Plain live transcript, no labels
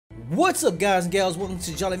What's up, guys and gals? Welcome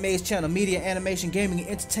to TheJollyMage channel, media, animation, gaming, and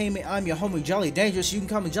entertainment. I'm your homie Jolly Dangerous. You can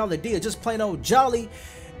call me Jolly D, or just plain old Jolly.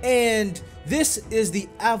 And this is the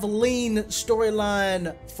Aveline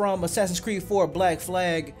storyline from Assassin's Creed 4 Black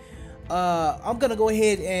Flag. I'm gonna go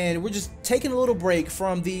ahead and we're just taking a little break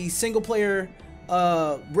from the single player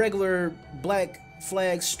regular Black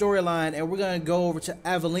Flag storyline, and we're gonna go over to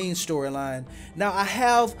Aveline's storyline. Now I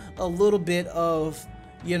have a little bit of,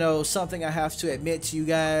 you know, something I have to admit to you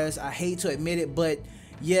guys. I hate to admit it, but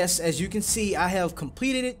yes, as you can see, I have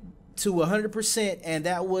completed it to 100%, and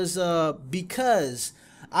that was because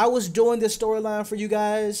I was doing this storyline for you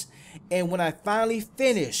guys, and when I finally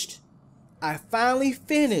finished and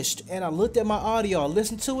I looked at my audio, I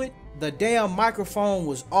listened to it, the damn microphone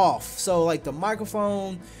was off. So like the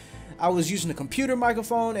microphone, I was using a computer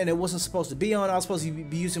microphone and it wasn't supposed to be on. I was supposed to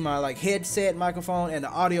be using my like headset microphone, and the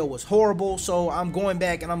audio was horrible. So I'm going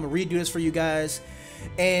back and I'm gonna redo this for you guys.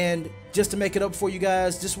 And just to make it up for you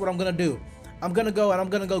guys, this is what I'm gonna do. I'm gonna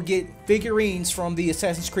go get figurines from the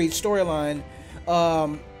Assassin's Creed storyline,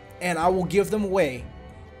 and I will give them away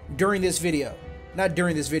during this video. Not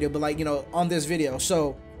during this video, but like, you know, on this video.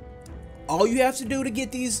 So all you have to do to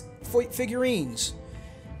get these figurines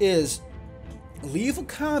is leave a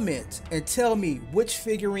comment and tell me which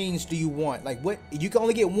figurines do you want. Like, what, you can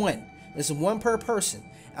only get one. It's one per person.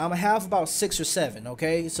 I'm gonna have about 6 or 7,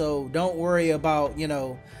 okay? So don't worry about, you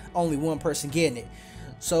know, only one person getting it.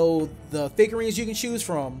 So the figurines you can choose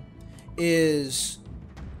from is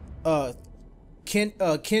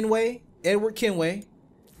Kenway, Edward Kenway,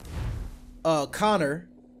 Connor.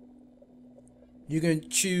 You can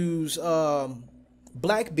choose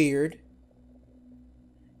Blackbeard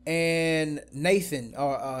and Nathan,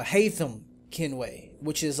 or Hatham Kenway,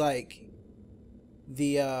 which is like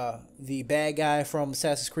the bad guy from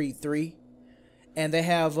Assassin's Creed 3. And they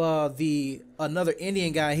have another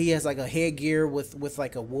Indian guy. He has like a headgear with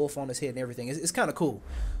like a wolf on his head and everything. It's kind of cool.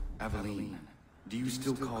 Aveline, do you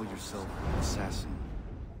still call yourself an assassin?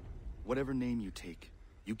 Whatever name you take,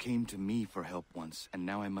 you came to me for help once, and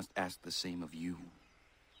now I must ask the same of you.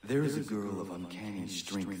 There is a girl of uncanny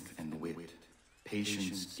strength and wit,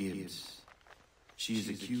 Patience Gibbs. She is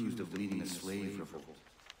accused of leading a slave revolt,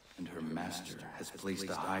 and her master has placed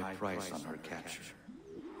a high price on her capture.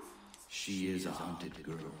 She is a hunted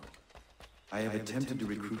girl. I have attempted to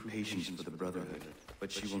recruit Patience for the Brotherhood,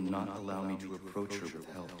 but she will not allow me to approach her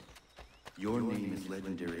with help. Your name is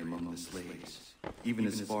legendary among the slaves, even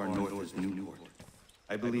as far north as Newport.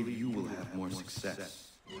 I believe you will have more success.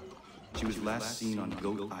 She was last seen on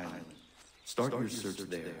Goat Island. Start your search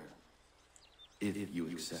there, if you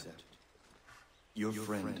accept. Your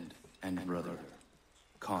friend and brother,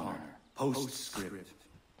 Connor. Postscript.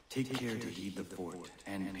 Take care to heed the fort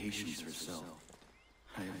and Patience herself.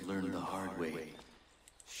 I have learned the hard way.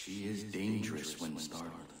 She is dangerous when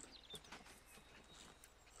startled.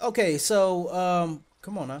 Okay, so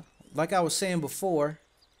come on now. Like I was saying before,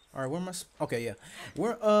 all right, where am I? Okay, yeah,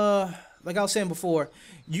 we're like I was saying before,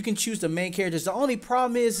 you can choose the main characters. The only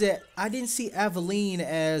problem is that I didn't see Aveline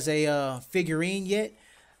as a figurine yet.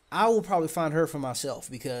 I will probably find her for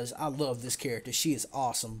myself because I love this character. She is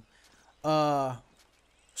awesome.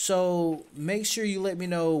 So make sure you let me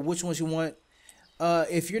know which ones you want.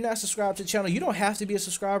 If you're not subscribed to the channel, you don't have to be a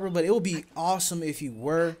subscriber, but it would be awesome if you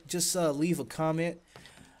were. Just leave a comment.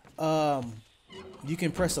 You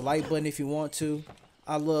can press the like button if you want to.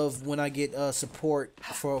 I love when I get support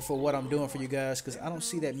for what I'm doing for you guys, because I don't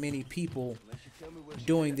see that many people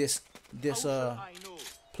doing this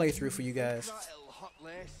playthrough for you guys.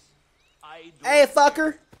 Hey,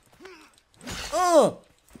 fucker! Oh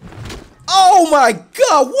my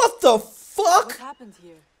God! What the fuck? What happened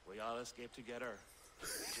here? We all escaped together.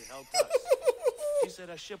 She helped us. She said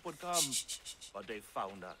a ship would come, but they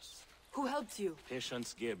found us. Who helped you?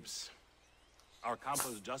 Patience Gibbs. Our camp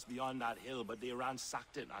was just beyond that hill, but they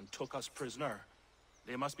ransacked it and took us prisoner.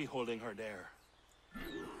 They must be holding her there.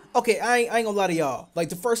 Okay, I ain't gonna lie to y'all. Like,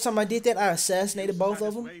 the first time I did that, I assassinated both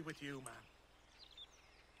of them.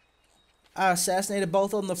 I assassinated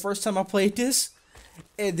both of them the first time I played this.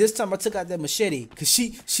 And this time I took out that machete, because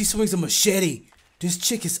she swings a machete. This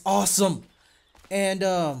chick is awesome. And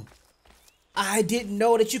I didn't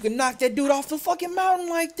know that you could knock that dude off the fucking mountain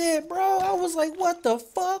like that, bro. I was like, what the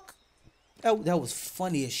fuck? That was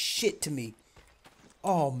funny as shit to me.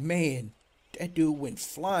 Oh man, that dude went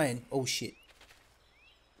flying. Oh shit.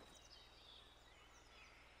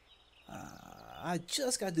 I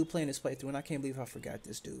just got through playing this playthrough and I can't believe I forgot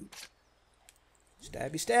this dude.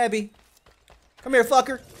 Stabby, stabby. Come here,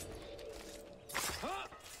 fucker.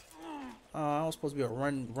 I was supposed to be a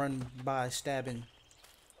run by stabbing.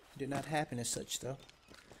 Did not happen as such though.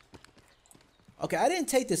 Okay, I didn't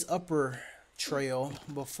take this upper trail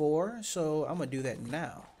before, so I'm gonna do that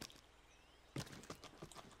now.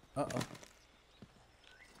 Uh-oh.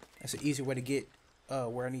 That's an easy way to get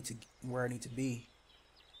where I need to be.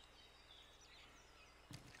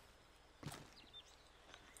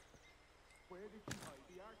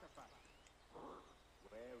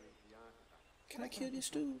 Can I kill this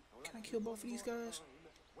dude? Can I kill both of these guys?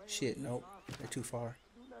 Shit, nope. They're too far.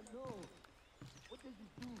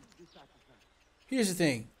 Here's the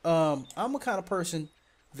thing. I'm a kind of person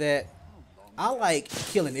that I like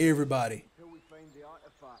killing everybody.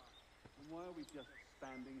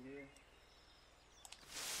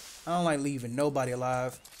 I don't like leaving nobody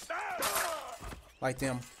alive. Like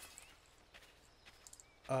them.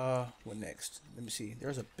 What next? Let me see.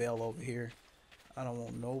 There's a bell over here. I don't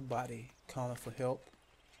want nobody calling for help.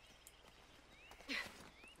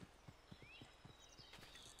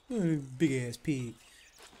 Big ass pig.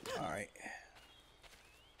 Alright.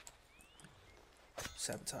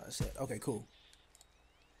 Sabotage that. Okay, cool.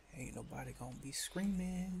 Ain't nobody gonna be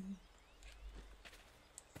screaming.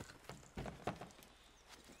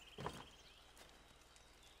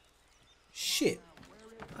 Shit.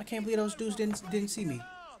 I can't believe those dudes didn't see me.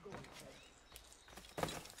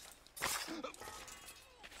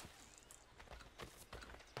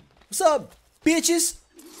 What's up, bitches?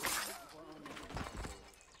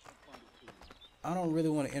 I don't really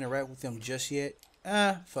want to interact with them just yet.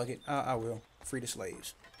 Fuck it. I will. Free the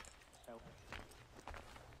slaves.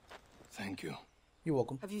 Thank you. You're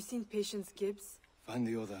welcome. Have you seen Patience Gibbs? Find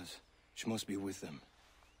the others. She must be with them.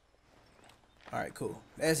 Alright, cool.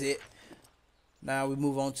 That's it. Now we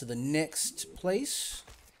move on to the next place.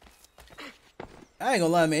 I ain't gonna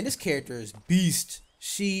lie, man. This character is beast.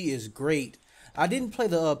 She is great. I didn't play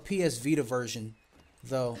the PS Vita version,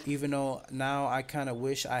 though. Even though now I kind of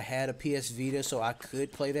wish I had a PS Vita so I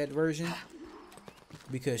could play that version.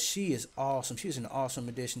 Because she is awesome. She's an awesome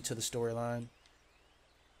addition to the storyline.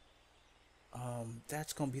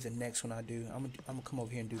 That's gonna be the next one I do. I'm gonna come over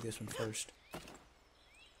here and do this one first.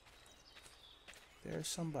 There's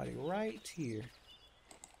somebody right here.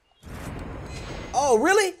 Oh,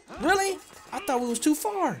 really? Really? I thought we was too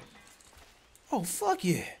far. Oh, fuck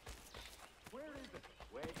yeah. Where is it?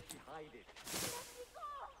 Where did she hide it?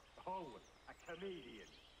 Oh, a comedian.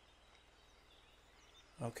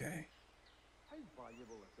 Okay. How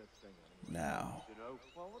valuable is this thing anyway? Now, You know,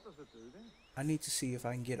 well, what does it do then? I need to see if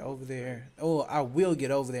I can get over there. Oh, I will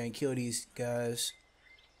get over there and kill these guys.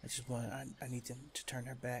 I need them to turn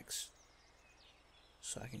their backs.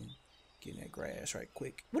 So I can get in that grass right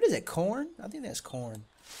quick. What is that, corn? I think that's corn.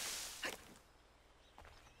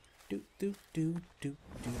 Do do do do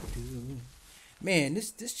do do. Man,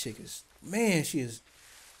 this chick is, man, she is.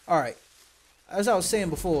 All right. As I was saying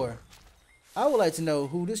before, I would like to know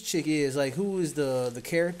who this chick is. Like, who is the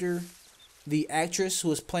character, the actress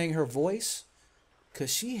who is playing her voice? Cause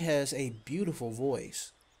she has a beautiful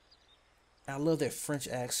voice. I love that French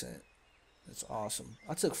accent. That's awesome.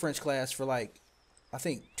 I took French class for like, I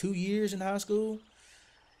think 2 years in high school,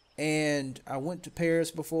 and I went to Paris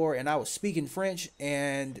before, and I was speaking French,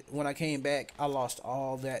 and when I came back, I lost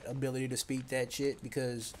all that ability to speak that shit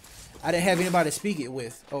because I didn't have anybody to speak it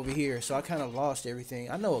with over here, so I kind of lost everything.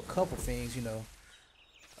 I know a couple things, you know,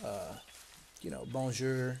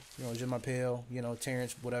 bonjour, je m'appelle,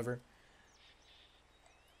 Terrence, whatever.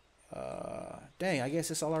 Dang, I guess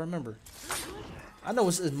that's all I remember. I know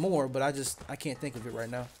it's more, but I can't think of it right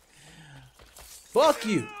now. Fuck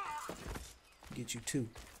you. Get you too.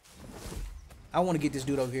 I want to get this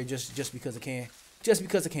dude over here just because I can. Just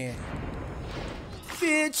because I can.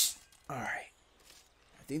 Bitch. Alright.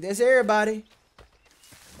 I think that's everybody.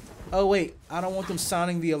 Oh, wait. I don't want them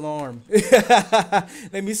sounding the alarm.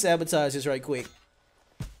 Let me sabotage this right quick.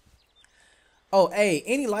 Oh, hey.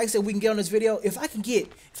 Any likes that we can get on this video? If I can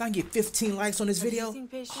get 15 likes on this video.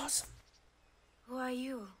 Awesome. Who are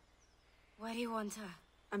you? Why do you want her?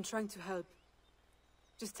 I'm trying to help.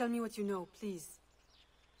 Just tell me what you know, please.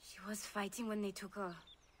 She was fighting when they took her.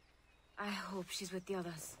 I hope she's with the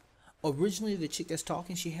others. Originally, the chick that's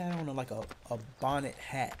talking, she had on like a bonnet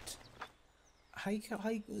hat. How you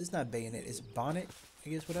it's not bayonet, it's bonnet, I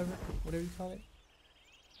guess, whatever you call it.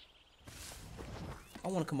 I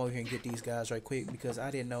want to come over here and get these guys right quick because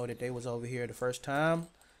I didn't know that they was over here the first time.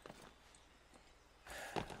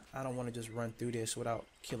 I don't want to just run through this without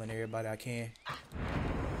killing everybody I can.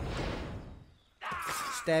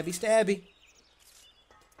 Stabby, stabby.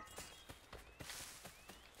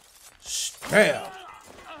 Stab.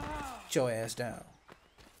 Get your ass down.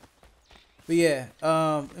 But yeah,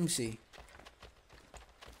 let me see.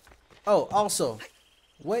 Oh, also,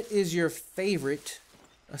 what is your favorite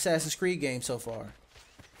Assassin's Creed game so far.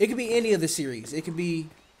 It could be any of the series. It could be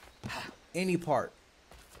any part.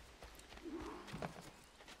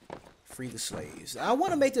 Free the slaves. I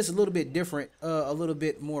want to make this a little bit different, a little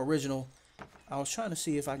bit more original. I was trying to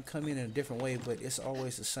see if I can come in a different way, but it's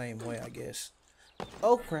always the same way, I guess.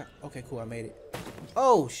 Oh crap. Okay, cool. I made it.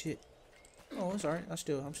 Oh shit. Oh, it's alright. I'm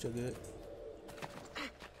still good.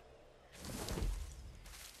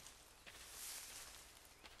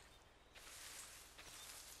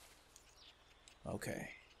 Okay.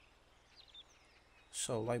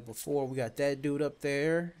 So like before, we got that dude up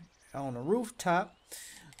there on the rooftop.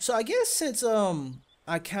 So I guess since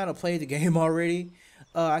I kind of played the game already,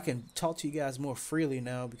 I can talk to you guys more freely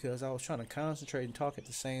now because I was trying to concentrate and talk at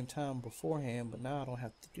the same time beforehand, but now I don't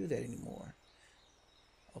have to do that anymore.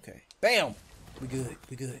 Okay. Bam! We good.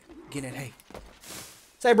 We good. Get in. Hey.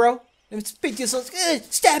 Say, bro. Let me speak to you. So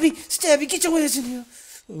Stabby! Stabby! Get your ass in here!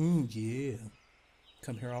 Oh, yeah.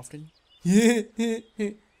 Come here often? Yeah.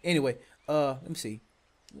 Anyway, let me see.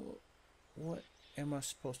 What am I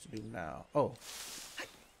supposed to do now? Oh.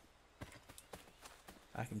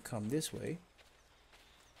 I can come this way.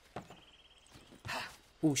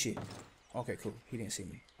 Oh, shit. Okay, cool. He didn't see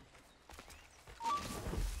me.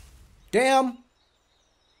 Damn!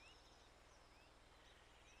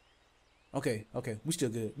 Okay, okay. We still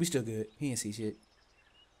good. We still good. He didn't see shit.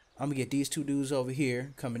 I'm gonna get these two dudes over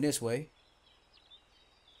here coming this way.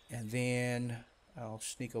 And then I'll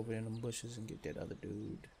sneak over in them bushes and get that other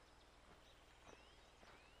dude.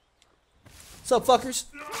 What's up, fuckers?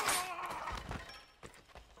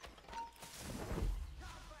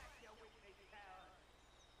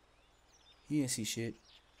 He didn't see shit.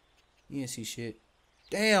 He didn't see shit.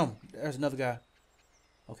 Damn! There's another guy.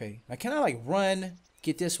 Okay. Now, can I, like, run,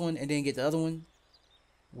 get this one, and then get the other one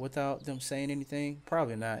without them saying anything?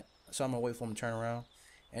 Probably not. So I'm gonna wait for him to turn around.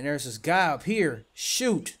 And there's this guy up here.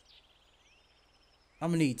 Shoot! I'm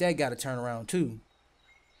gonna need that guy to turn around, too.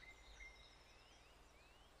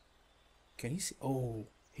 Can he see? Oh,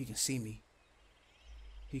 he can see me.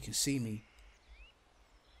 He can see me.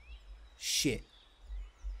 Shit.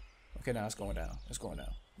 Okay, now it's going down. It's going down.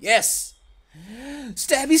 Yes!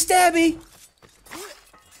 Stabby, stabby!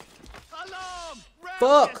 Alarm!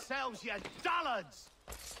 Fuck! Yourselves, you dullards!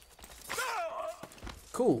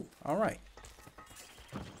 Cool. All right.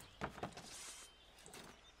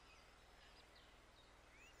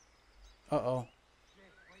 Uh-oh.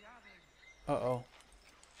 Uh-oh.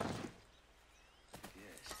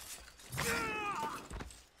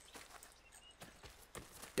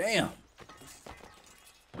 Damn.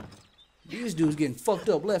 These dudes getting fucked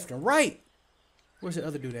up left and right. Where's the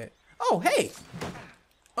other dude at? Oh, hey.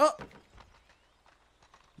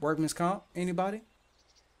 Workman's comp. Anybody?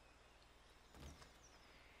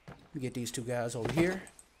 Let me get these two guys over here.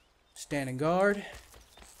 Standing guard.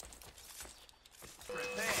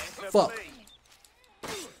 Fuck.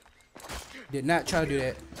 Did not try to do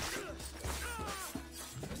that.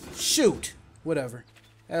 Shoot. Whatever.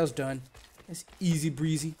 That was done. That's easy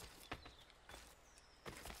breezy.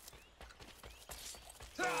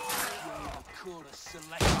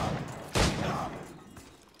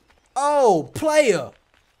 Oh, player.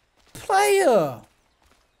 Player.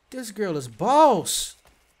 This girl is boss.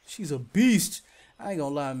 She's a beast. I ain't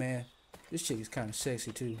gonna lie, man. This chick is kind of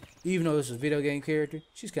sexy, too. Even though this is a video game character,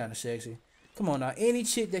 she's kind of sexy. Come on now. Any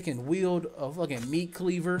chick that can wield a fucking meat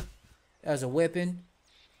cleaver as a weapon.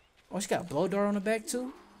 Oh, she got a blow dart on the back,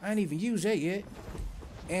 too? I ain't even used that yet.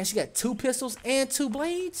 And she got 2 pistols and 2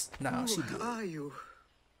 blades? Nah, she good. Who are you?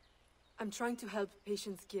 I'm trying to help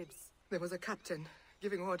Patience Gibbs. There was a captain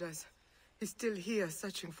giving orders. He's still here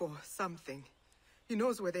searching for something. He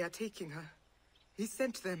knows where they are taking her. He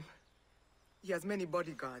sent them. He has many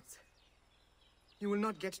bodyguards. You will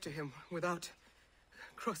not get to him without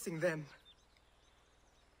crossing them.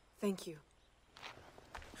 Thank you.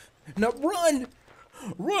 Now run!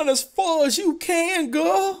 Run as far as you can,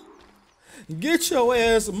 girl! Get your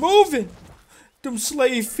ass moving! Them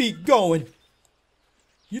slave feet going.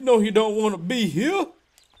 You know you don't want to be here.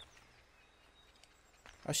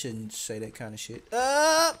 I shouldn't say that kind of shit.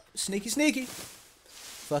 Sneaky, sneaky.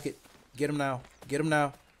 Fuck it. Get him now. Get him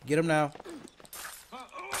now. Get him now.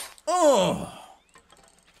 Oh!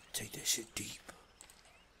 Take that shit deep.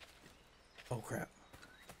 Oh, crap.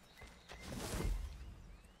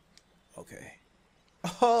 Okay.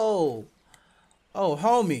 Oh! Oh,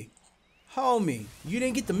 homie. Homie. You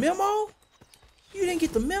didn't get the memo? You didn't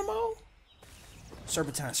get the memo?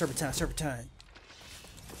 Serpentine, serpentine, serpentine.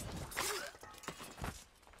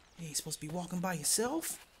 You ain't supposed to be walking by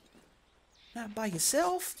yourself. Not by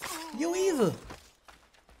yourself. You either.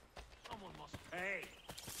 Someone must pay.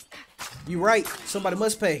 You right. Somebody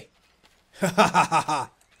must pay. Ha ha ha ha ha.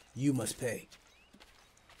 You must pay.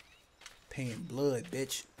 Paying blood,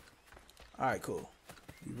 bitch. Alright, cool.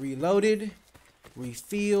 We reloaded.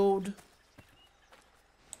 Refilled.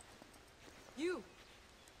 You!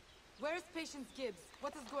 Where's Patience Gibbs?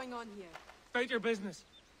 What is going on here? State your business.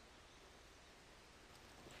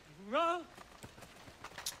 Run!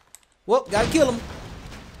 Whoop, gotta kill him.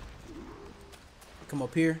 Come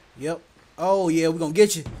up here. Yep. Oh, yeah, we're gonna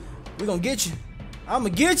get you. We're gonna get you. I'm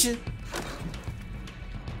gonna get you.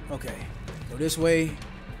 Okay. Go this way.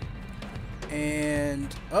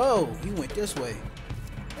 And, oh, he went this way.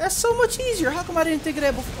 That's so much easier. How come I didn't think of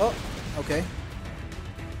that before? Oh, okay.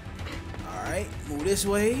 Alright, move this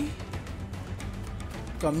way.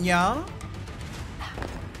 Come ya.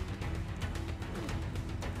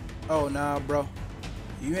 Oh, nah, bro.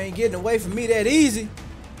 You ain't getting away from me that easy.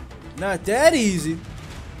 Not that easy.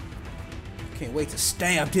 Can't wait to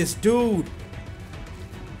stab this dude.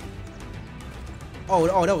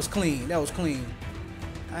 Oh, that was clean. That was clean.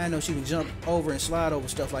 I didn't know she can jump over and slide over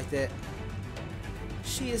stuff like that.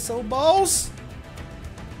 She is so boss.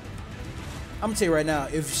 I'm gonna tell you right now,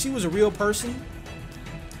 if she was a real person,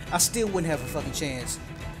 I still wouldn't have a fucking chance.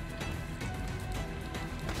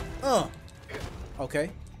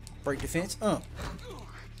 Okay. Break the fence.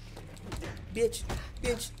 Bitch.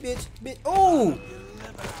 Bitch. Bitch. Bitch. Oh!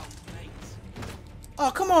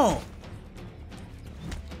 Oh, come on.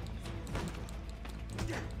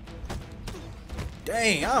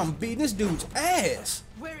 Dang, I'm beating this dude's ass.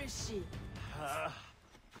 Where is she?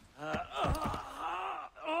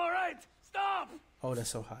 All right, stop! Oh, that's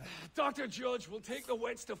so high. Dr. Judge will take the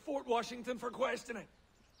wets to Fort Washington for questioning.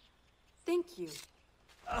 Thank you.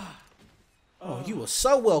 Oh, you were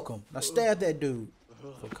so welcome. Now stab that dude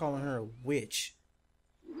for calling her a witch.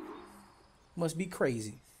 Must be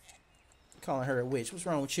crazy. Calling her a witch. What's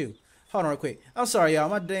wrong with you? Hold on real quick. I'm sorry, y'all.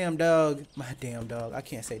 My damn dog. I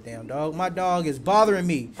can't say damn dog. My dog is bothering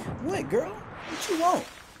me. What, girl? What you want?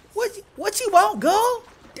 What you want, girl?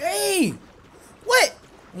 Dang. What?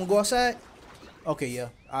 Wanna go outside? Okay, yeah.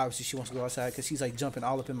 Obviously, she wants to go outside because she's like jumping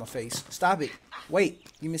all up in my face. Stop it. Wait.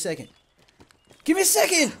 Give me a second. Give me a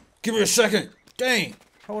second. Give me a second. Dang.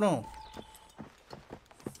 Hold on.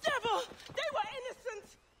 Devil! They were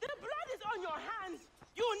innocent! Their blood is on your hands!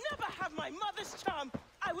 You will never have my mother's charm!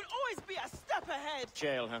 I will always be a step ahead!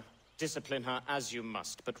 Jail her. Discipline her as you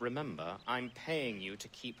must. But remember, I'm paying you to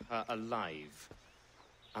keep her alive.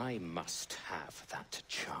 I must have that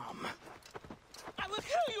charm. I will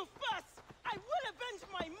kill you first! I will avenge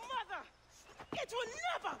my mother! It will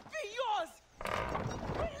never be yours!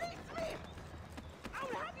 Release me! I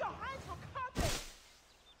will have your hands for carpet!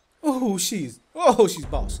 Oh, she's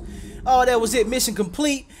boss. Oh, that was it. Mission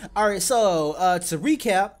complete. All right, so to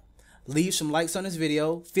recap, leave some likes on this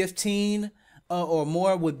video. 15 or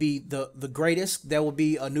more would be the greatest. That would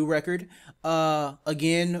be a new record.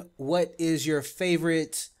 Again, what is your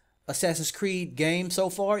favorite Assassin's Creed game so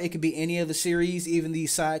far? It could be any of the series, even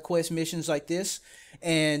these side quest missions like this.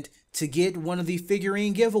 And to get one of the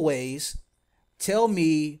figurine giveaways, tell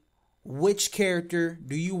me, which character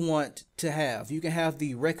do you want to have? You can have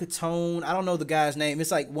the Recatone. I don't know the guy's name. It's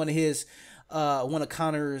like one of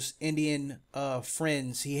Connor's Indian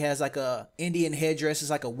friends. He has like a Indian headdress. It's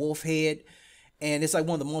like a wolf head. And it's like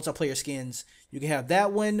one of the multiplayer skins. You can have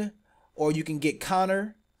that one, or you can get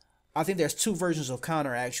Connor. I think there's two versions of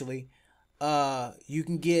Connor, actually. You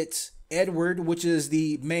can get Edward, which is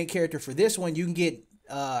the main character for this one. You can get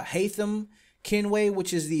Hatham Kenway,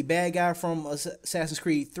 which is the bad guy from Assassin's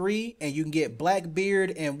Creed 3, and you can get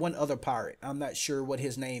Blackbeard and one other pirate. I'm not sure what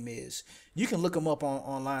his name is. You can look them up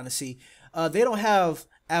online to see. They don't have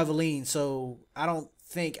Aveline, so I don't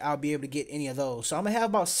think I'll be able to get any of those. So I'm going to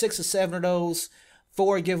have about 6 or 7 of those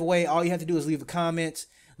for a giveaway. All you have to do is leave a comment.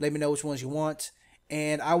 Let me know which ones you want,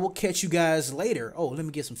 and I will catch you guys later. Oh, let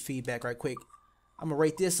me get some feedback right quick. I'm going to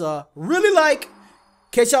rate this really like.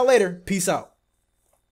 Catch y'all later. Peace out.